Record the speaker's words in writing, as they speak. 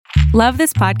Love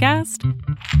this podcast?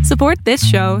 Support this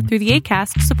show through the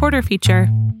Acast supporter feature.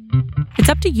 It's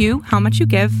up to you how much you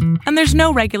give, and there's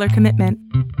no regular commitment.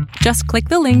 Just click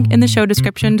the link in the show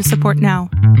description to support now.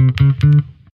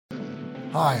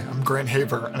 Hi, I'm Grant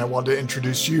Haver, and I wanted to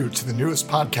introduce you to the newest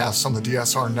podcast on the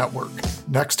DSR network,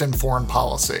 Next in Foreign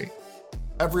Policy.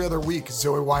 Every other week,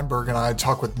 Zoe Weinberg and I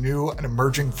talk with new and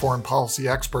emerging foreign policy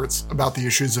experts about the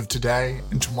issues of today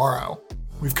and tomorrow.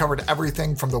 We've covered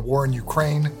everything from the war in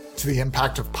Ukraine to the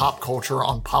impact of pop culture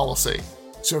on policy.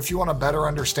 So if you want to better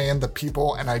understand the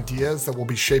people and ideas that will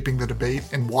be shaping the debate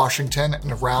in Washington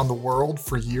and around the world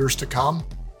for years to come,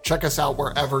 check us out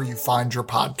wherever you find your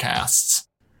podcasts.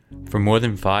 For more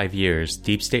than 5 years,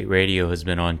 Deep State Radio has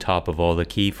been on top of all the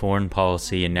key foreign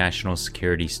policy and national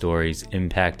security stories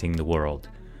impacting the world.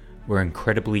 We're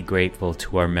incredibly grateful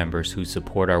to our members who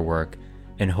support our work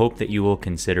and hope that you will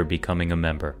consider becoming a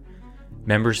member.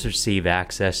 Members receive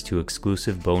access to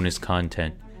exclusive bonus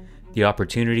content, the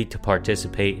opportunity to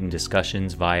participate in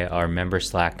discussions via our member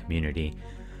Slack community,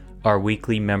 our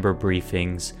weekly member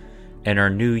briefings, and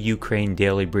our new Ukraine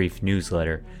Daily Brief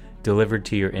newsletter delivered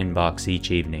to your inbox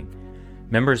each evening.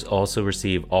 Members also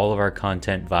receive all of our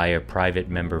content via private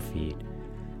member feed.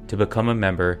 To become a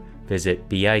member, visit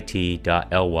bit.ly/DSR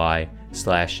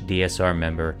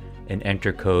member and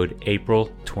enter code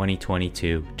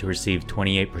APRIL2022 to receive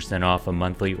 28% off a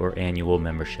monthly or annual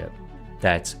membership.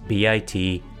 That's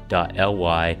bit.ly/DSR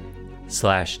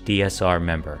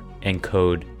member and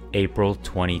code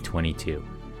APRIL2022.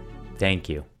 Thank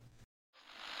you.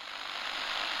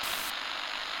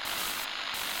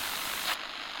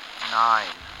 9,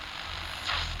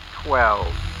 12,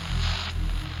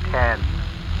 10,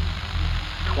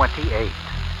 28,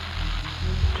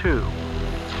 2,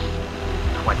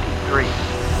 23.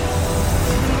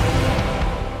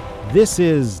 This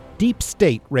is Deep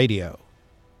State Radio,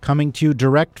 coming to you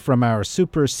direct from our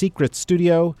super secret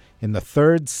studio in the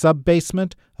third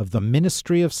sub-basement of the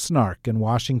Ministry of Snark in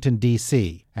Washington,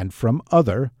 D.C., and from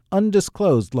other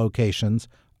undisclosed locations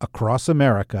across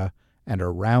America and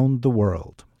around the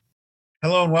world.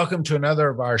 Hello and welcome to another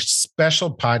of our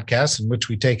special podcasts in which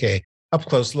we take a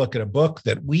up-close look at a book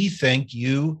that we think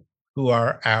you, who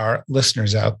are our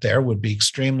listeners out there, would be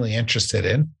extremely interested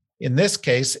in. In this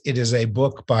case, it is a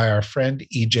book by our friend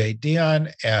E.J. Dionne,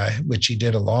 which he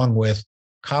did along with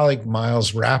colleague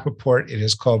Miles Rappaport. It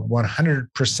is called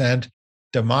 100%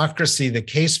 Democracy, the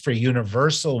Case for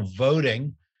Universal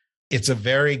Voting. It's a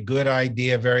very good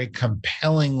idea, very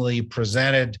compellingly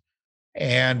presented.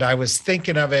 And I was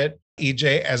thinking of it,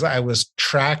 EJ, as I was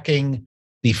tracking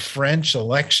the French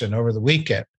election over the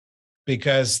weekend,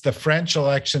 because the French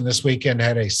election this weekend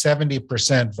had a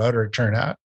 70% voter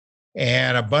turnout.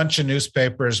 And a bunch of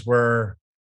newspapers were,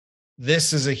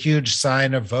 this is a huge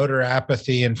sign of voter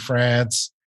apathy in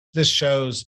France. This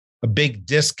shows a big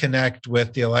disconnect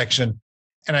with the election.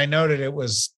 And I noted it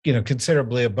was,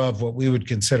 considerably above what we would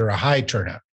consider a high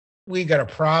turnout. We got a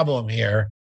problem here.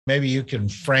 Maybe you can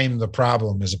frame the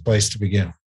problem as a place to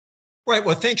begin. Right.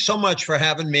 Well, thanks so much for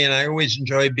having me. And I always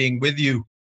enjoy being with you.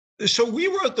 So we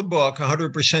wrote the book,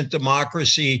 100%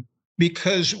 Democracy,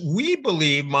 because we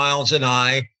believe, Miles and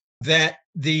I, that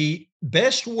the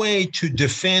best way to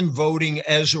defend voting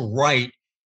as a right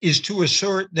is to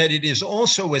assert that it is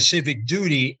also a civic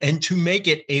duty and to make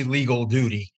it a legal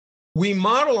duty. We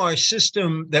model our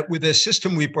system with a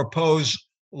system we propose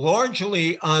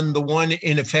largely on the one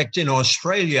in effect in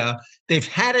Australia. They've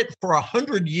had it for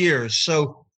 100 years.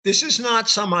 So this is not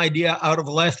some idea out of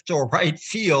left or right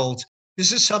field.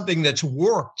 This is something that's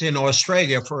worked in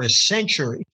Australia for a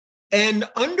century. And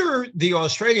under the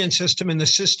Australian system and the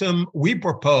system we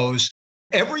propose,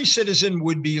 every citizen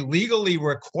would be legally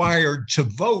required to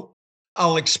vote.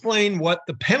 I'll explain what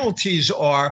the penalties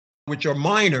are, which are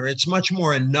minor. It's much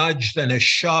more a nudge than a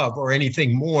shove or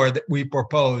anything more that we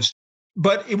propose.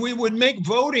 But we would make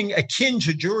voting akin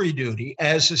to jury duty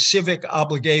as a civic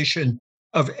obligation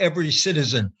of every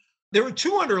citizen. There are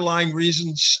two underlying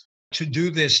reasons to do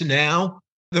this now.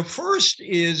 The first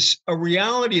is a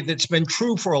reality that's been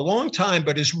true for a long time,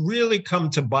 but has really come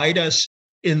to bite us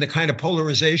in the kind of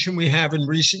polarization we have in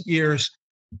recent years,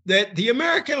 that the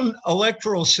American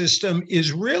electoral system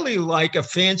is really like a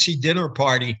fancy dinner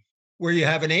party where you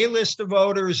have an A list of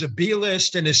voters, a B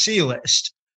list, and a C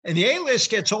list. And the A list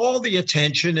gets all the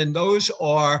attention, and those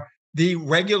are the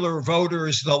regular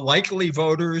voters, the likely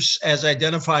voters as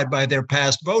identified by their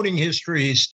past voting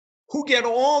histories, who get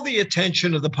all the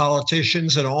attention of the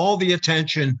politicians and all the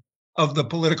attention of the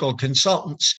political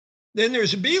consultants. Then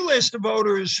there's a B list of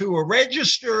voters who are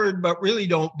registered but really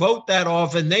don't vote that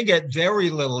often. They get very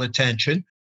little attention.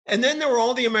 And then there are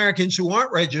all the Americans who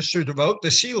aren't registered to vote, the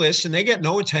C list, and they get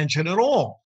no attention at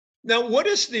all. Now, what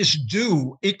does this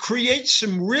do? It creates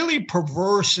some really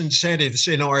perverse incentives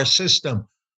in our system.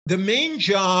 The main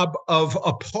job of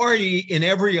a party in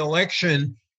every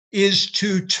election is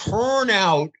to turn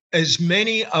out as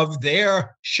many of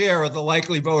their share of the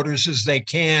likely voters as they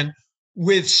can,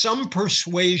 with some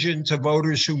persuasion to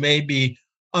voters who may be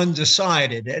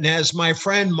undecided. And as my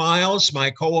friend Miles,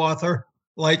 my co-author,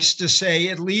 likes to say,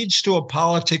 it leads to a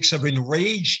politics of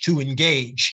enrage to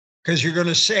engage, because you're going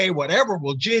to say whatever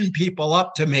will gin people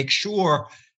up to make sure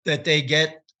that they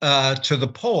get to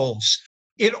the polls.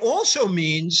 It also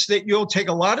means that you'll take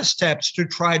a lot of steps to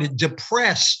try to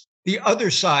depress the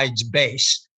other side's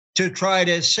base, to try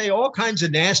to say all kinds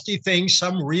of nasty things,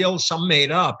 some real, some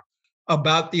made up,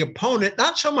 about the opponent,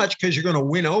 not so much because you're going to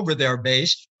win over their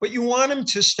base, but you want them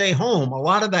to stay home. A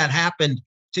lot of that happened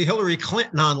to Hillary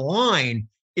Clinton online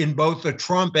in both the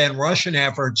Trump and Russian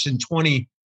efforts in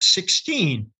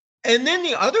 2016. And then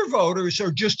the other voters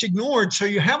are just ignored. So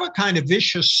you have a kind of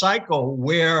vicious cycle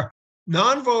where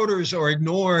non-voters are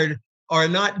ignored, are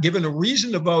not given a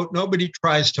reason to vote. Nobody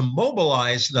tries to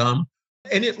mobilize them,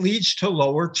 and it leads to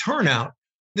lower turnout.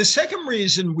 The second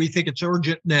reason we think it's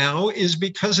urgent now is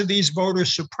because of these voter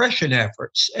suppression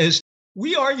efforts. As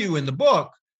we argue in the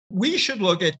book, we should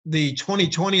look at the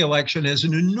 2020 election as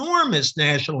an enormous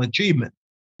national achievement.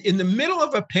 In the middle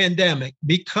of a pandemic,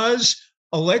 because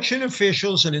election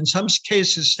officials and in some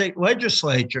cases state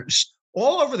legislatures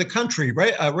all over the country,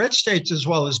 red states as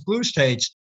well as blue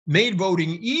states, made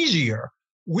voting easier,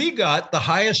 we got the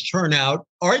highest turnout,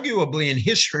 arguably in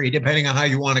history, depending on how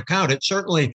you want to count it,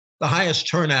 certainly the highest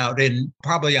turnout in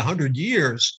probably 100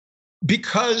 years,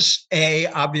 because A,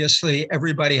 obviously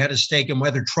everybody had a stake in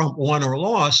whether Trump won or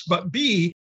lost, but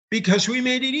B, because we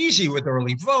made it easy with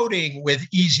early voting, with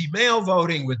easy mail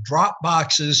voting, with drop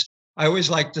boxes. I always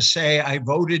like to say I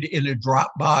voted in a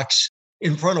drop box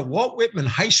in front of Walt Whitman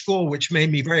High School, which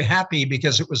made me very happy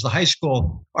because it was the high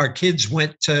school our kids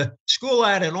went to school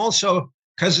at, and also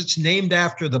because it's named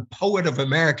after the poet of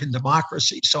American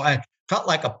democracy. So I felt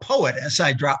like a poet as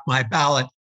I dropped my ballot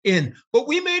in. But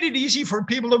we made it easy for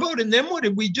people to vote. And then what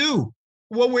did we do?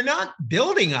 Well, we're not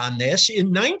building on this.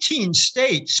 In 19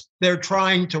 states, they're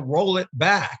trying to roll it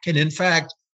back. And in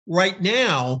fact, right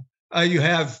now, you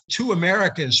have two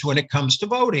Americas when it comes to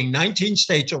voting. 19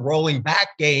 states are rolling back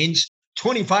gains.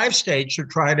 25 states are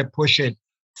trying to push it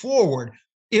forward.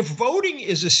 If voting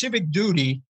is a civic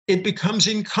duty, it becomes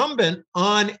incumbent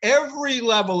on every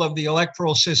level of the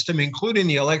electoral system, including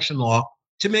the election law,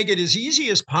 to make it as easy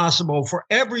as possible for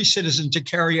every citizen to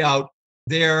carry out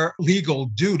their legal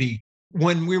duty.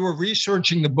 When we were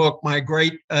researching the book, my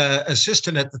great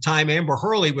assistant at the time, Amber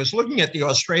Hurley, was looking at the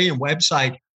Australian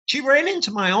website. She ran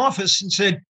into my office and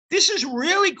said, "This is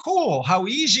really cool how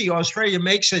easy Australia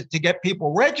makes it to get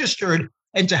people registered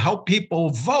and to help people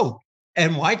vote.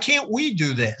 And why can't we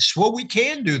do this?" Well, we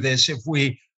can do this if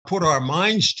we put our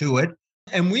minds to it.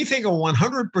 And we think a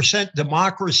 100%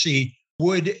 democracy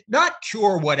would not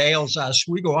cure what ails us.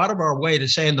 We go out of our way to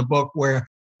say in the book, we're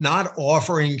not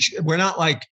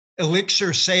like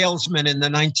elixir salesmen in the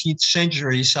 19th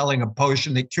century selling a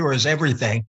potion that cures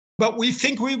everything. But we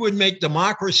think we would make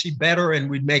democracy better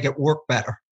and we'd make it work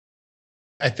better.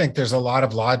 I think there's a lot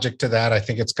of logic to that. I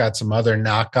think it's got some other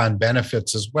knock-on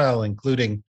benefits as well,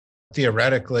 including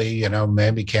theoretically,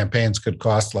 maybe campaigns could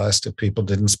cost less if people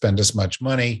didn't spend as much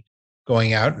money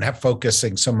going out and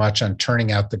focusing so much on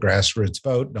turning out the grassroots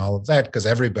vote and all of that, because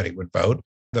everybody would vote.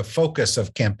 The focus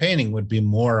of campaigning would be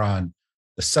more on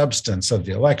the substance of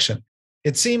the election.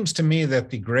 It seems to me that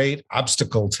the great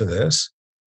obstacle to this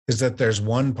is that there's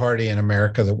one party in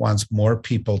America that wants more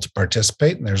people to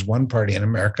participate, and there's one party in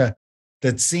America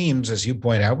that seems, as you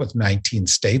point out, with 19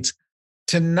 states,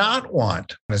 to not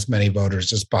want as many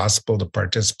voters as possible to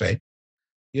participate.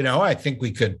 I think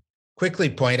we could quickly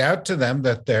point out to them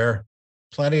that there are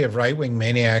plenty of right-wing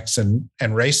maniacs and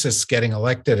racists getting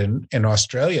elected in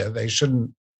Australia. They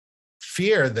shouldn't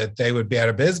fear that they would be out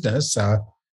of business.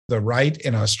 The right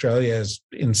in Australia is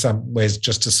in some ways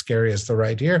just as scary as the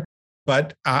right here.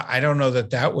 But I don't know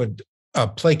that would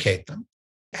placate them.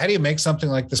 How do you make something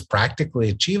like this practically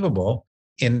achievable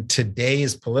in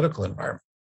today's political environment?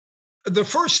 The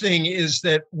first thing is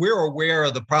that we're aware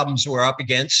of the problems we're up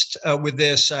against with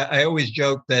this. I always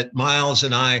joke that Miles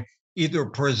and I either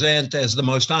present as the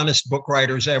most honest book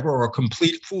writers ever or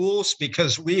complete fools,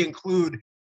 because we include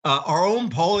our own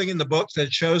polling in the book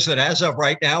that shows that as of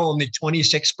right now, only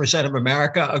 26% of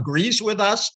America agrees with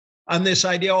us on this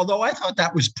idea, although I thought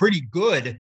that was pretty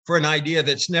good for an idea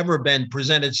that's never been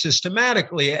presented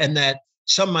systematically and that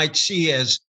some might see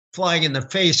as flying in the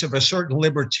face of a certain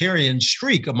libertarian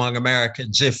streak among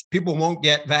Americans. If people won't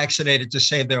get vaccinated to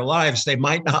save their lives, they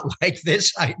might not like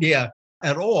this idea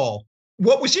at all.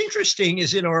 What was interesting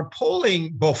is in our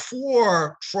polling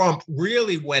before Trump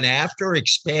really went after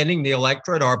expanding the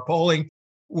electorate, our polling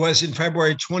was in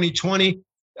February 2020,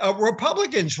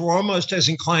 Republicans were almost as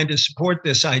inclined to support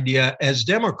this idea as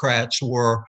Democrats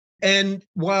were. And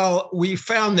while we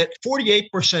found that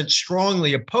 48%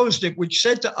 strongly opposed it, which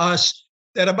said to us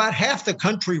that about half the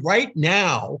country right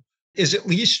now is at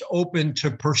least open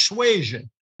to persuasion.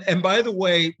 And by the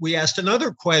way, we asked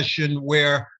another question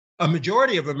where a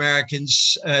majority of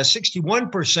Americans,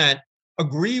 61%,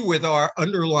 agree with our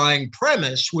underlying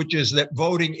premise, which is that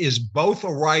voting is both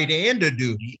a right and a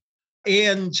duty.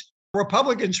 And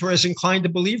Republicans were as inclined to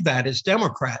believe that as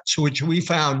Democrats, which we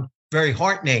found very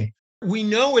heartening. We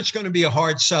know it's going to be a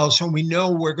hard sell, so we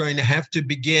know we're going to have to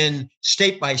begin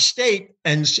state by state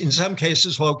and in some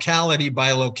cases locality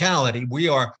by locality. We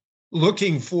are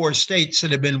looking for states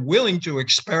that have been willing to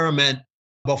experiment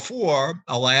before,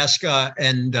 Alaska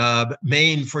and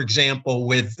Maine, for example,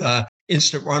 with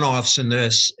instant runoffs and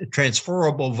this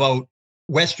transferable vote,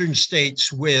 Western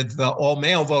states with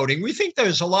all-mail voting. We think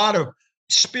there's a lot of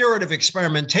spirit of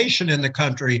experimentation in the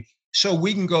country, so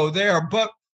we can go there.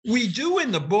 But we do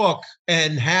in the book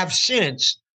and have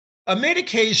since made a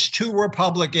case to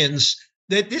Republicans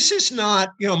that this is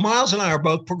not, Miles and I are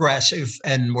both progressive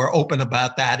and we're open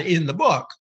about that in the book.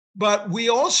 But we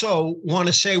also want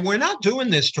to say we're not doing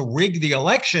this to rig the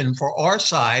election for our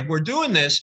side. We're doing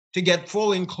this to get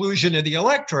full inclusion of the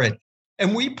electorate.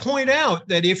 And we point out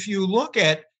that if you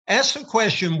ask the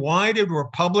question, why did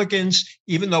Republicans,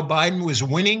 even though Biden was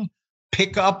winning,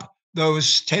 pick up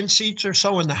those 10 seats or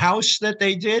so in the House that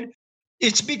they did?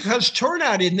 It's because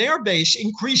turnout in their base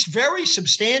increased very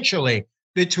substantially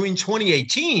between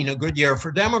 2018, a good year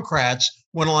for Democrats,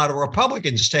 when a lot of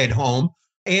Republicans stayed home,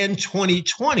 and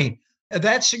 2020.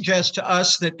 That suggests to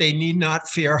us that they need not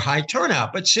fear high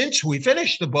turnout. But since we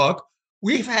finished the book,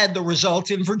 we've had the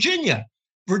result in Virginia.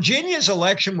 Virginia's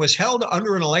election was held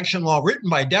under an election law written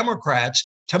by Democrats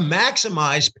to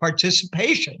maximize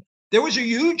participation. There was a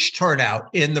huge turnout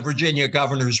in the Virginia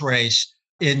governor's race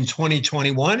in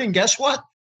 2021. And guess what?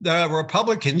 The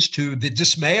Republicans, to the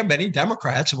dismay of many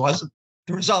Democrats, it wasn't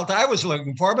the result I was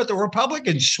looking for, but the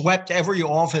Republicans swept every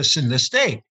office in the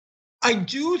state. I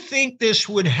do think this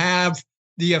would have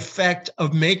the effect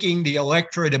of making the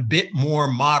electorate a bit more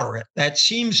moderate. That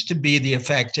seems to be the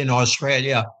effect in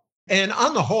Australia. And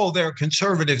on the whole, their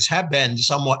conservatives have been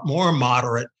somewhat more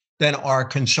moderate than our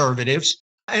conservatives.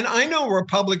 And I know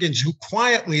Republicans who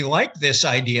quietly like this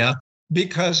idea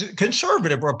because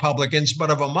conservative Republicans,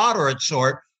 but of a moderate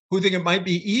sort, who think it might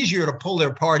be easier to pull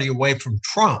their party away from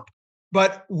Trump.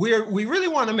 But we really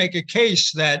want to make a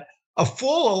case that a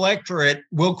full electorate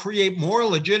will create more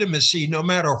legitimacy no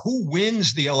matter who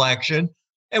wins the election.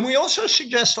 And we also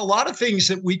suggest a lot of things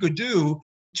that we could do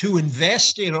to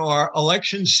invest in our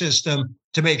election system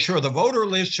to make sure the voter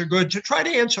lists are good, to try to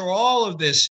answer all of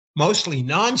this mostly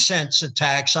nonsense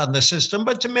attacks on the system,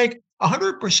 but to make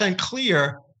 100%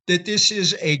 clear that this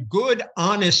is a good,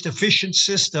 honest, efficient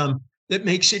system that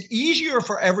makes it easier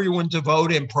for everyone to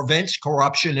vote and prevents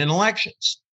corruption in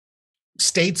elections.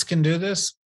 States can do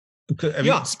this?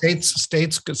 Yeah.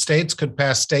 States could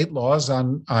pass state laws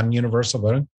on universal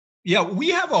voting? Yeah, we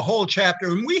have a whole chapter,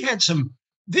 and we had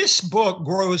this book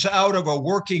grows out of a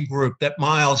working group that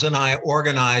Miles and I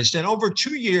organized. And over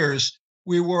 2 years,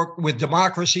 we worked with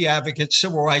democracy advocates,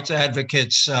 civil rights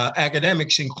advocates,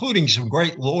 academics, including some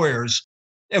great lawyers.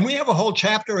 And we have a whole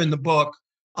chapter in the book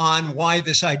on why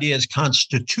this idea is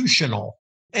constitutional.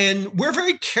 And we're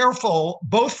very careful,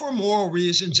 both for moral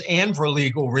reasons and for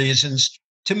legal reasons,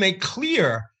 to make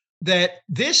clear that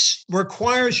this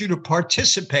requires you to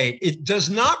participate. It does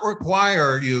not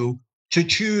require you to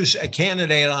choose a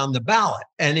candidate on the ballot.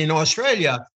 And in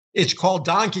Australia, it's called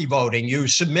donkey voting. You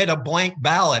submit a blank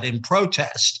ballot in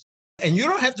protest, and you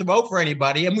don't have to vote for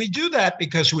anybody. And we do that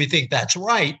because we think that's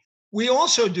right. We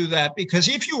also do that because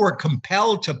if you were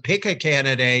compelled to pick a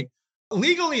candidate,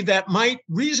 legally that might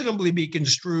reasonably be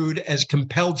construed as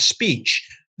compelled speech.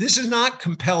 This is not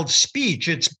compelled speech.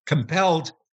 It's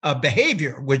compelled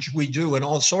behavior, which we do in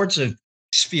all sorts of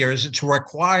spheres. It's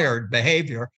required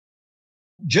behavior.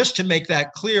 Just to make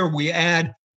that clear, we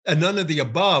add a none of the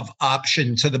above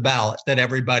option to the ballot that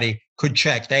everybody could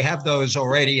check. They have those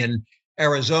already in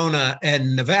Arizona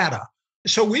and Nevada.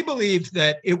 So we believe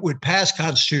that it would pass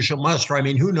constitutional muster. I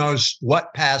mean, who knows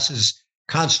what passes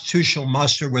constitutional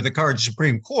muster with the current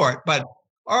Supreme Court, but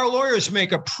our lawyers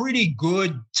make a pretty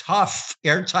good, tough,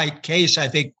 airtight case, I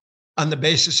think, on the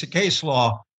basis of case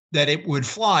law that it would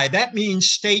fly. That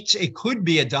means states, it could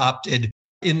be adopted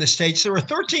in the states. There are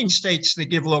 13 states that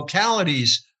give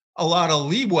localities a lot of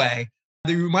leeway.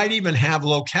 You might even have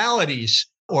localities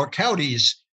or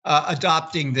counties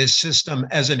adopting this system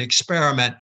as an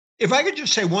experiment. If I could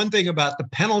just say one thing about the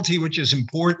penalty, which is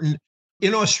important.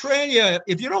 In Australia,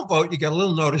 if you don't vote, you get a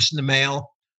little notice in the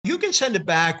mail. You can send it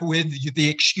back with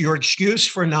your excuse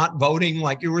for not voting,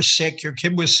 like you were sick, your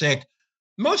kid was sick.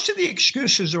 Most of the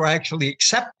excuses are actually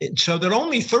accepted, so that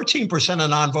only 13% of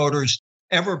non-voters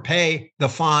ever pay the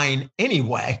fine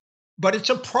anyway. But it's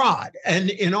a prod. And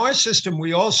in our system,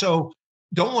 we also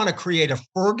don't want to create a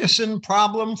Ferguson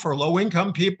problem for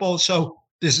low-income people. So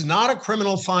this is not a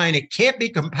criminal fine. It can't be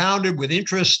compounded with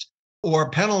interest or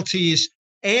penalties.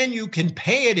 And you can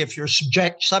pay it if you're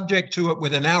subject to it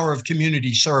with an hour of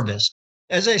community service.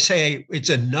 As I say, it's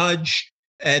a nudge.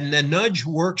 And the nudge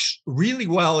works really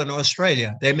well in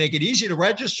Australia. They make it easy to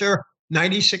register.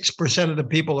 96% of the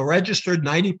people are registered.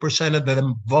 90% of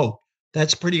them vote.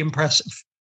 That's pretty impressive.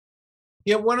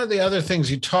 Yeah, one of the other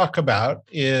things you talk about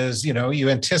is, you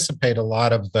anticipate a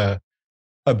lot of the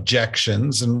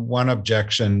objections. And one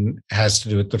objection has to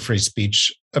do with the free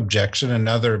speech objection.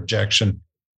 Another objection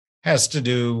has to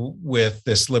do with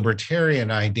this libertarian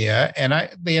idea.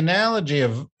 And the analogy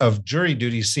of jury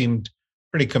duty seemed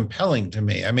pretty compelling to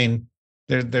me. I mean,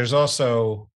 there's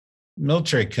also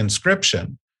military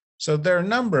conscription. So there are a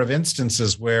number of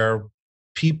instances where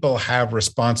people have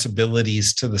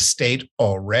responsibilities to the state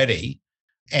already.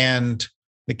 And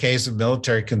the case of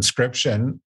military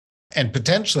conscription, and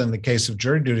potentially in the case of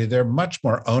jury duty, they're much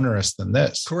more onerous than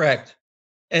this. Correct.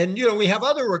 And, we have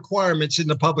other requirements in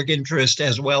the public interest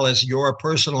as well as your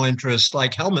personal interest,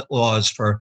 like helmet laws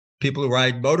for people who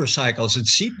ride motorcycles and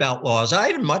seatbelt laws. I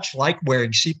didn't much like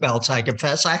wearing seatbelts, I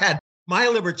confess. I had my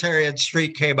libertarian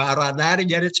streak came out on that, and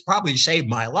yet it's probably saved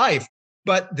my life.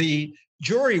 But the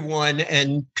jury one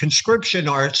and conscription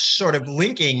are sort of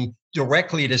linking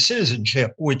directly to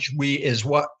citizenship, which is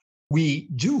what we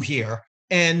do here.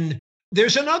 And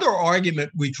there's another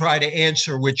argument we try to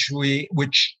answer, which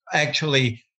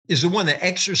actually is the one that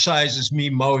exercises me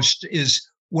most, is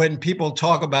when people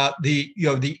talk about the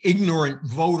ignorant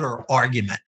voter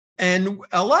argument. And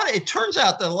it turns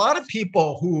out that a lot of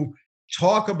people who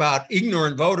talk about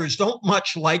ignorant voters don't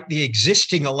much like the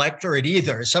existing electorate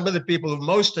either. Some of the people who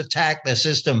most attack the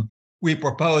system we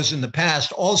proposed in the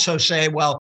past also say,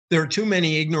 well, there are too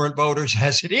many ignorant voters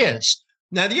as it is.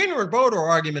 Now, the ignorant voter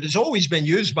argument has always been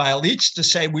used by elites to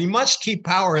say we must keep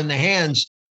power in the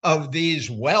hands of these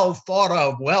well thought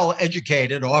of, well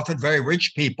educated, often very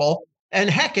rich people. And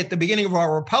heck, at the beginning of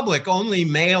our republic, only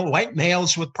white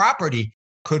males with property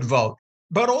could vote.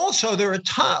 But also there are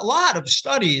a lot of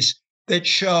studies that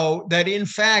show that, in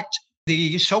fact,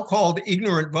 the so-called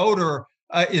ignorant voter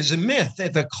is a myth.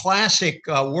 The classic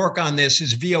work on this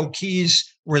is V.O. Key's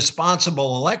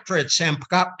Responsible Electorate, Sam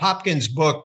Popkin's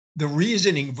book, The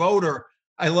Reasoning Voter.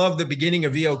 I love the beginning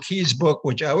of V.O. Key's book,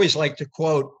 which I always like to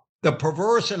quote. The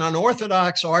perverse and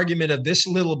unorthodox argument of this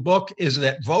little book is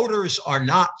that voters are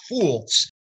not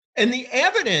fools. And the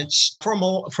evidence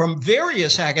from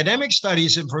various academic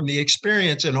studies and from the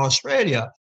experience in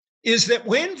Australia is that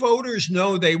when voters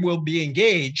know they will be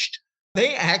engaged,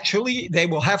 they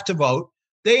will have to vote.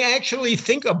 They actually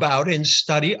think about and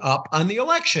study up on the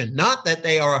election. Not that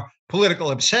they are political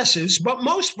obsessives, but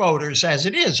most voters, as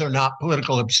it is, are not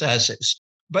political obsessives.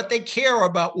 But they care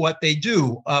about what they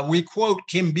do. We quote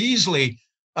Kim Beazley,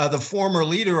 the former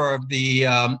leader of the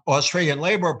Australian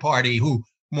Labor Party, who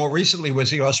more recently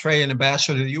was the Australian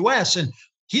ambassador to the U.S. And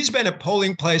he's been at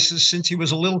polling places since he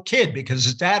was a little kid because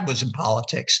his dad was in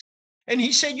politics. And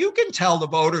he said, you can tell the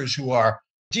voters who are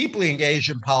deeply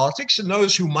engaged in politics and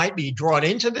those who might be drawn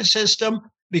into the system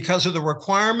because of the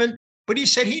requirement. But he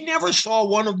said he never saw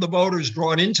one of the voters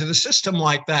drawn into the system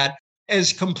like that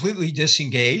as completely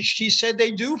disengaged. He said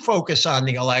they do focus on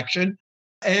the election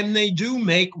and they do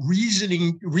make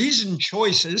reasoned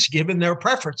choices given their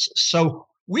preferences. So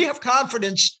we have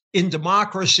confidence in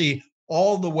democracy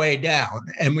all the way down,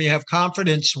 and we have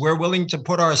confidence we're willing to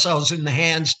put ourselves in the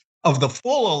hands of the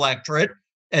full electorate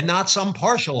and not some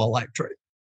partial electorate.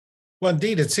 Well,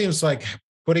 indeed, it seems like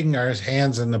putting our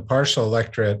hands in the partial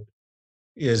electorate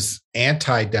is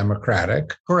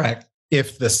anti-democratic. Correct.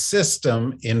 If the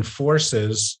system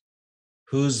enforces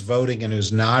who's voting and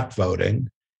who's not voting,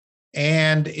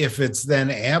 and if it's then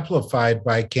amplified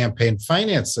by a campaign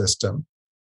finance system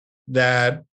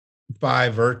that, by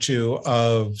virtue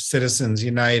of Citizens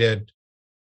United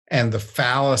and the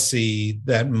fallacy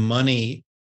that money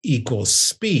equals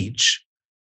speech,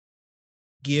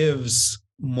 gives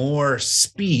more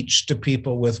speech to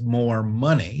people with more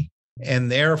money,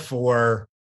 and therefore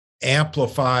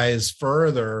amplifies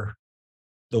further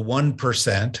the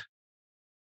 1%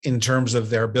 in terms of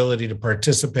their ability to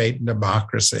participate in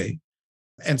democracy.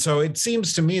 And so it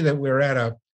seems to me that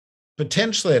we're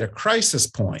potentially at a crisis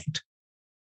point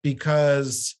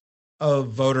because of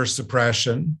voter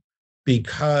suppression,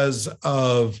 because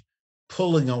of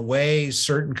pulling away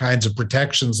certain kinds of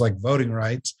protections like voting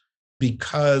rights,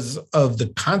 because of the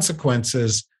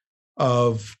consequences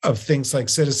of things like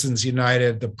Citizens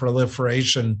United, the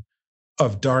proliferation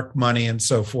of dark money and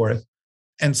so forth.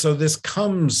 And so this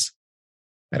comes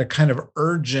at a kind of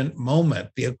urgent moment.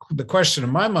 The question in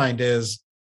my mind is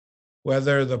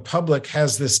whether the public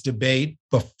has this debate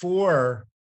before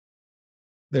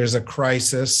there's a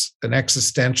crisis, an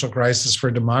existential crisis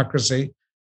for democracy,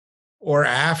 or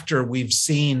after we've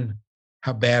seen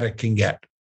how bad it can get.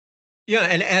 Yeah,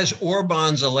 and as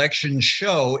Orban's elections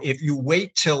show, if you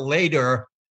wait till later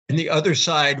and the other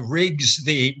side rigs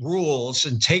the rules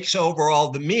and takes over all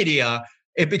the media,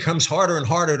 it becomes harder and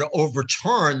harder to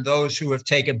overturn those who have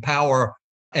taken power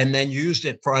and then used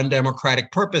it for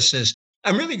undemocratic purposes.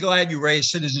 I'm really glad you raised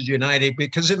Citizens United,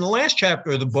 because in the last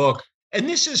chapter of the book, and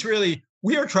this is really,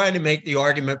 we are trying to make the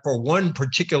argument for one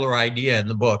particular idea in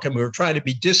the book, and we were trying to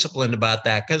be disciplined about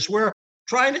that, because we're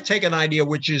trying to take an idea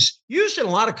which is used in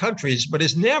a lot of countries, but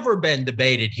has never been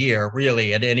debated here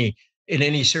really in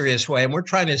any serious way. And we're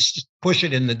trying to push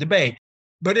it in the debate.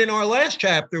 But in our last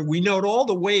chapter, we note all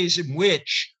the ways in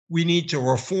which we need to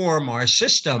reform our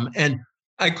system. And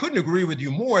I couldn't agree with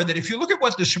you more that if you look at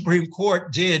what the Supreme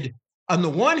Court did, on the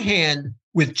one hand,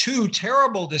 with two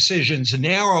terrible decisions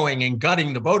narrowing and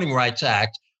gutting the Voting Rights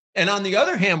Act, and on the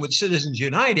other hand, with Citizens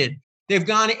United, they've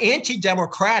gone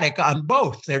anti-democratic on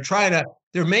both.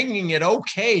 They're making it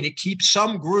okay to keep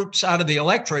some groups out of the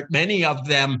electorate, many of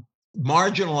them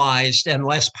marginalized and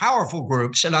less powerful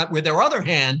groups. And with their other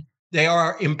hand, they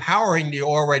are empowering the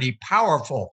already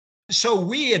powerful. So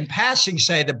we, in passing,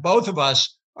 say that both of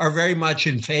us are very much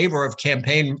in favor of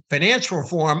campaign finance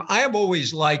reform. I have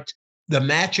always liked the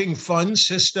matching fund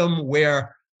system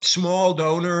where small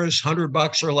donors,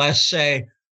 $100 or less, say,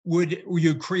 would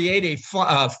you create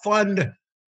a fund?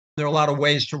 There are a lot of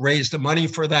ways to raise the money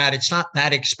for that. It's not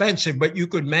that expensive, but you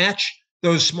could match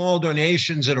those small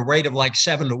donations at a rate of like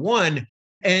 7-to-1.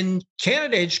 And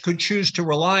candidates could choose to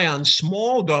rely on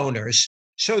small donors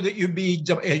so that you'd be,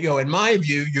 in my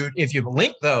view, if you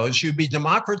link those, you'd be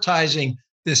democratizing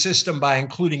the system by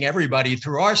including everybody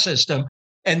through our system,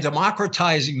 and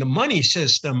democratizing the money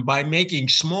system by making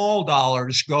small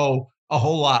dollars go a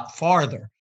whole lot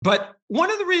farther. But one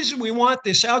of the reasons we want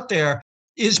this out there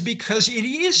is because it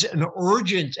is an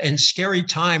urgent and scary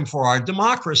time for our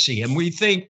democracy. And we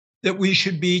think that we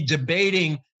should be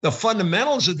debating the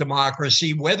fundamentals of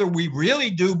democracy, whether we really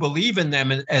do believe in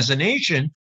them as a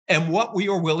nation, and what we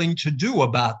are willing to do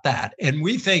about that. And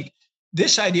we think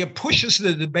this idea pushes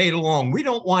the debate along. We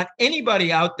don't want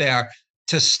anybody out there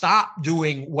to stop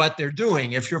doing what they're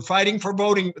doing. If you're fighting for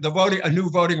a new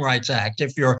Voting Rights Act,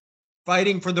 if you're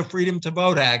fighting for the Freedom to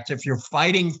Vote Act, if you're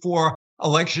fighting for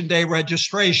election day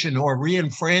registration or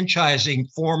re-enfranchising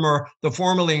the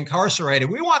formerly incarcerated,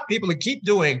 we want people to keep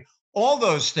doing all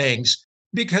those things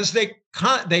because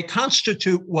they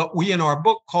constitute what we in our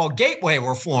book call gateway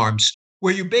reforms,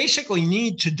 where you basically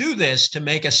need to do this to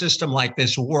make a system like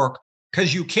this work,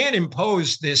 because you can't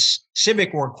impose this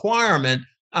civic requirement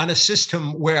on a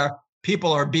system where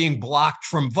people are being blocked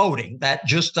from voting. That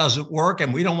just doesn't work,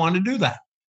 and we don't want to do that.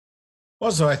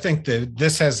 Also, I think that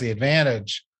this has the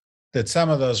advantage that some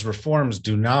of those reforms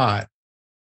do not,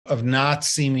 of not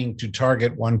seeming to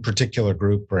target one particular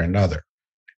group or another.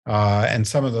 And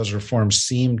some of those reforms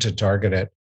seem to target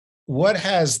it. What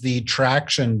has the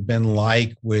traction been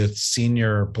like with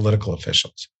senior political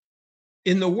officials?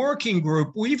 In the working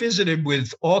group, we visited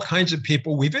with all kinds of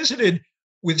people. We visited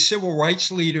with civil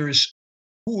rights leaders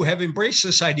who have embraced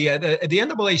this idea. The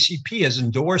NAACP has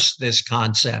endorsed this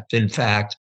concept, in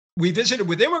fact. We visited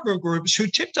with immigrant groups who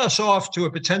tipped us off to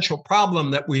a potential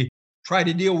problem that we try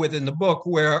to deal with in the book,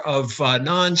 where of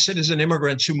non-citizen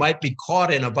immigrants who might be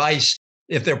caught in a vice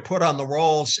if they're put on the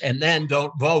rolls and then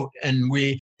don't vote. And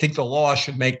we think the law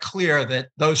should make clear that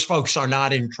those folks are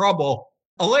not in trouble.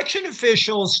 Election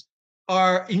officials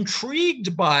are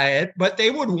intrigued by it, but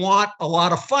they would want a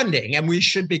lot of funding. And we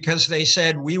should, because they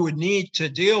said we would need to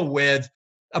deal with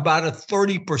about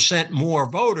 30% more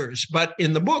voters. But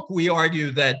in the book, we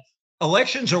argue that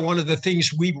elections are one of the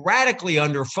things we radically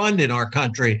underfund in our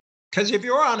country. Because if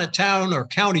you're on a town or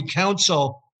county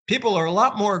council, people are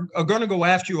going to go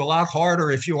after you a lot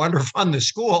harder if you underfund the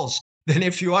schools than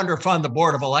if you underfund the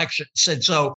Board of Elections. And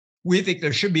so we think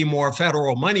there should be more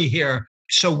federal money here.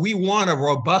 So we want to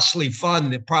robustly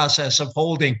fund the process of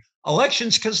holding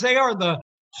elections because they are the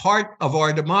heart of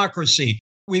our democracy.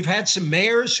 We've had some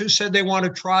mayors who said they want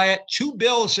to try it. 2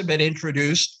 bills have been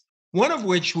introduced, one of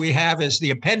which we have as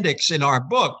the appendix in our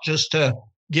book, just to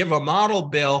give a model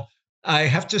bill. I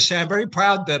have to say, I'm very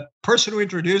proud the person who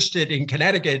introduced it in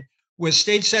Connecticut was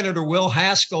State Senator Will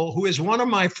Haskell, who is one of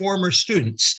my former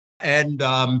students. And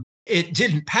it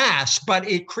didn't pass, but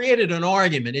it created an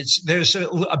argument. There's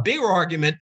a bigger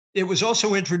argument. It was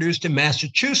also introduced in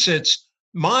Massachusetts.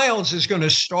 Miles is going to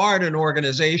start an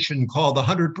organization called the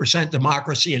 100%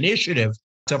 Democracy Initiative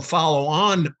to follow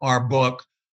on our book,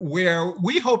 where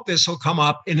we hope this will come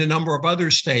up in a number of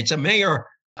other states. A mayor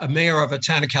of a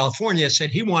town of California said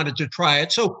he wanted to try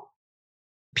it. So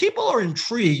people are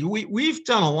intrigued. We've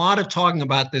done a lot of talking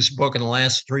about this book in the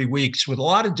last 3 weeks with a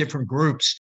lot of different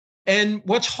groups. And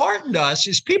what's heartened us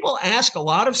is people ask a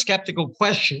lot of skeptical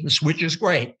questions, which is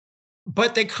great,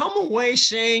 but they come away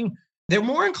saying, they're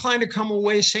more inclined to come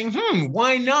away saying,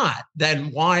 why not?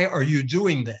 Than why are you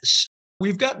doing this?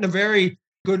 We've gotten a very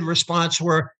good response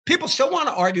where people still want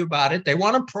to argue about it. They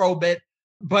want to probe it,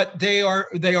 but they are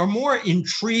more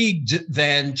intrigued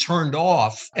than turned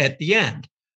off at the end.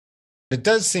 It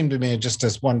does seem to me, just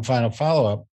as one final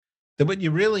follow-up, that what you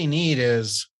really need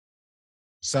is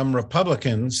some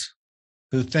Republicans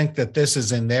who think that this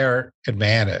is in their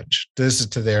advantage. This is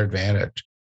to their advantage.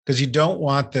 Because you don't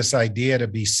want this idea to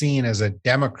be seen as a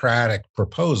Democratic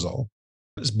proposal,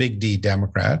 it's big D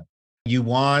Democrat. You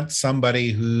want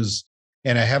somebody who's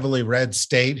in a heavily red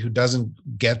state who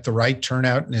doesn't get the right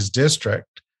turnout in his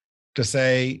district to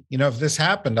say, if this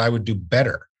happened, I would do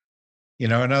better.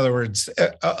 In other words,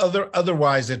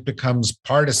 otherwise it becomes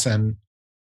partisan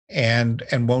and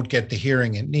won't get the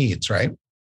hearing it needs, right?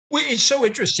 Well, it's so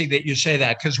interesting that you say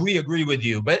that because we agree with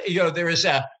you. But, there is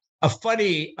a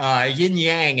funny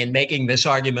yin-yang in making this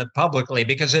argument publicly,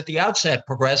 because at the outset,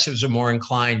 progressives are more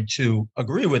inclined to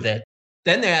agree with it.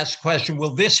 Then they ask the question,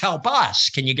 will this help us?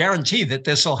 Can you guarantee that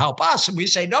this will help us? And we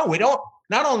say, no, we don't.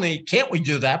 Not only can't we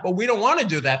do that, but we don't want to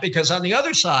do that because on the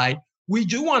other side, we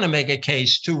do want to make a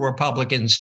case to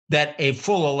Republicans that a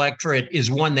full electorate is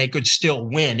one they could still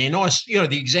win. In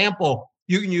the example,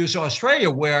 you can use Australia,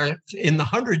 where in the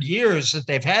 100 years that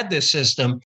they've had this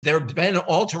system, there have been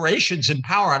alterations in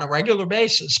power on a regular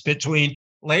basis between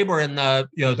Labor and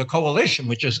the coalition,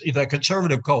 which is the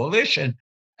Conservative coalition.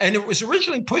 And it was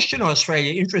originally pushed in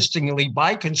Australia, interestingly,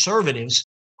 by conservatives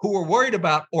who were worried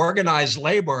about organized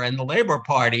labor and the Labor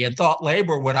Party and thought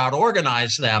Labor would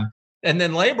out-organize them. And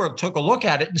then Labor took a look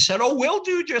at it and said, we'll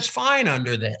do just fine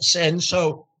under this. And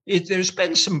so there's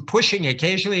been some pushing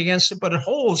occasionally against it, but it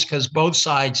holds because both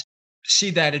sides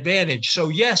see that advantage. So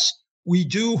yes, we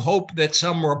do hope that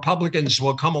some Republicans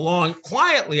will come along.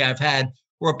 Quietly, I've had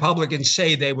Republicans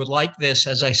say they would like this,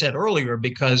 as I said earlier,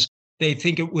 because they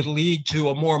think it would lead to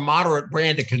a more moderate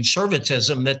brand of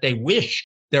conservatism that they wish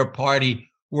their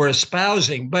party were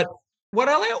espousing. But what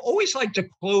I always like to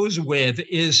close with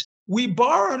is we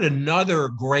borrowed another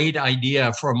great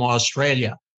idea from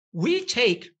Australia. We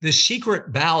take the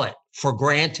secret ballot for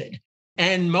granted.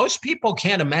 And most people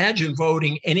can't imagine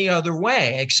voting any other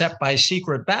way except by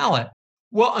secret ballot.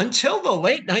 Well, until the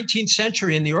late 19th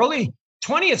century and the early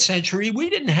 20th century, we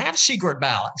didn't have secret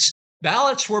ballots.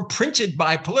 Ballots were printed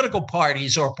by political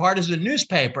parties or partisan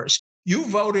newspapers. You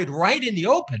voted right in the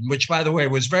open, which, by the way,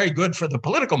 was very good for the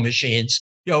political machines.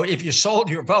 If you sold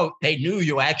your vote, they knew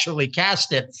you actually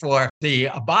cast it for the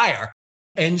buyer.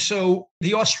 And so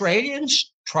the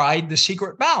Australians tried the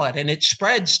secret ballot, and it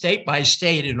spread state by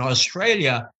state in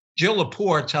Australia. Jill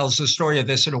Lepore tells the story of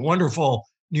this in a wonderful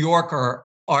New Yorker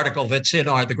article that's in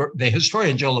the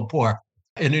historian Jill Lepore,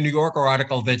 in a New Yorker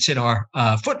article that's in our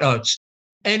footnotes.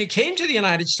 And it came to the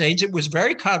United States. It was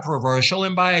very controversial.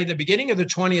 And by the beginning of the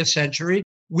 20th century,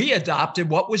 we adopted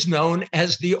what was known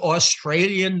as the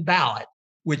Australian ballot,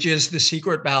 which is the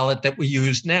secret ballot that we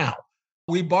use now.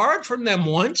 We borrowed from them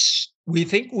once. We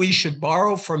think we should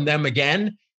borrow from them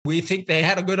again. We think they've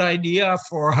had a good idea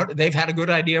for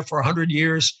 100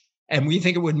 years, and we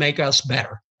think it would make us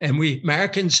better. And we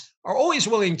Americans are always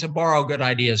willing to borrow good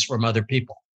ideas from other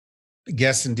people.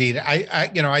 Yes, indeed.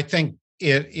 I think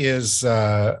it is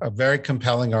a very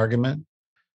compelling argument.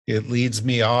 It leads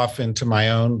me off into my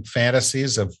own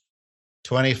fantasies of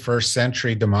 21st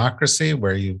century democracy,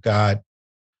 where you've got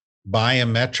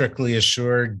biometrically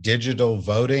assured digital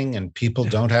voting and people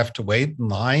don't have to wait in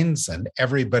lines and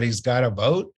everybody's got to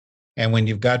vote. And when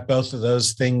you've got both of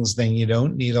those things, then you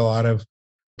don't need a lot of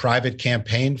private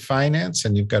campaign finance,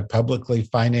 and you've got publicly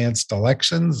financed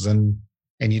elections, and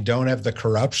you don't have the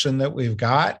corruption that we've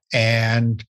got.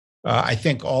 And I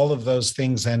think all of those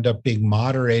things end up being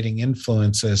moderating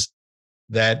influences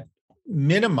that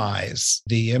minimize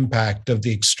the impact of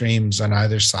the extremes on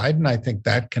either side. And I think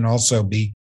that can also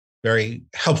be very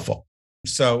helpful.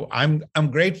 So I'm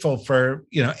grateful for,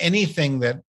 anything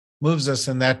that moves us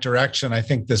in that direction. I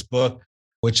think this book,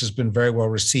 which has been very well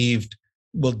received,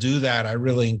 will do that. I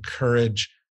really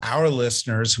encourage our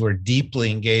listeners who are deeply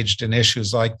engaged in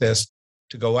issues like this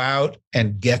to go out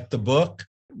and get the book,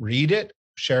 read it,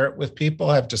 share it with people,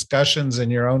 have discussions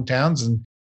in your own towns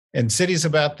and cities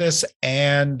about this.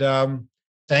 And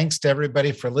thanks to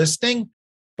everybody for listening.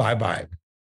 Bye-bye.